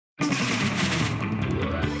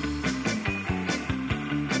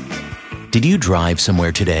Did you drive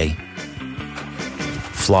somewhere today?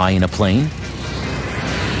 Fly in a plane?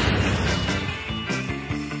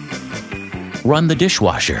 Run the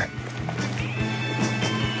dishwasher?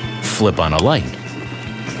 Flip on a light?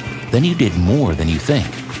 Then you did more than you think.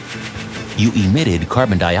 You emitted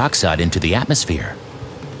carbon dioxide into the atmosphere.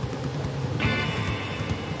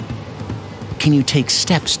 Can you take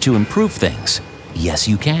steps to improve things? Yes,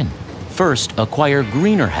 you can. First, acquire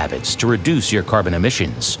greener habits to reduce your carbon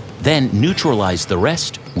emissions. Then neutralize the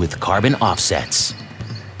rest with carbon offsets.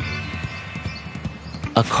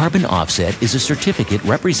 A carbon offset is a certificate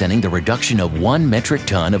representing the reduction of 1 metric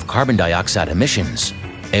ton of carbon dioxide emissions.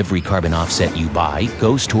 Every carbon offset you buy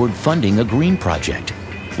goes toward funding a green project,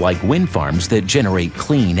 like wind farms that generate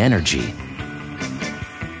clean energy.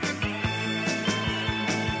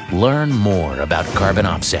 Learn more about carbon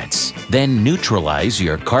offsets, then neutralize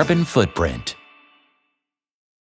your carbon footprint.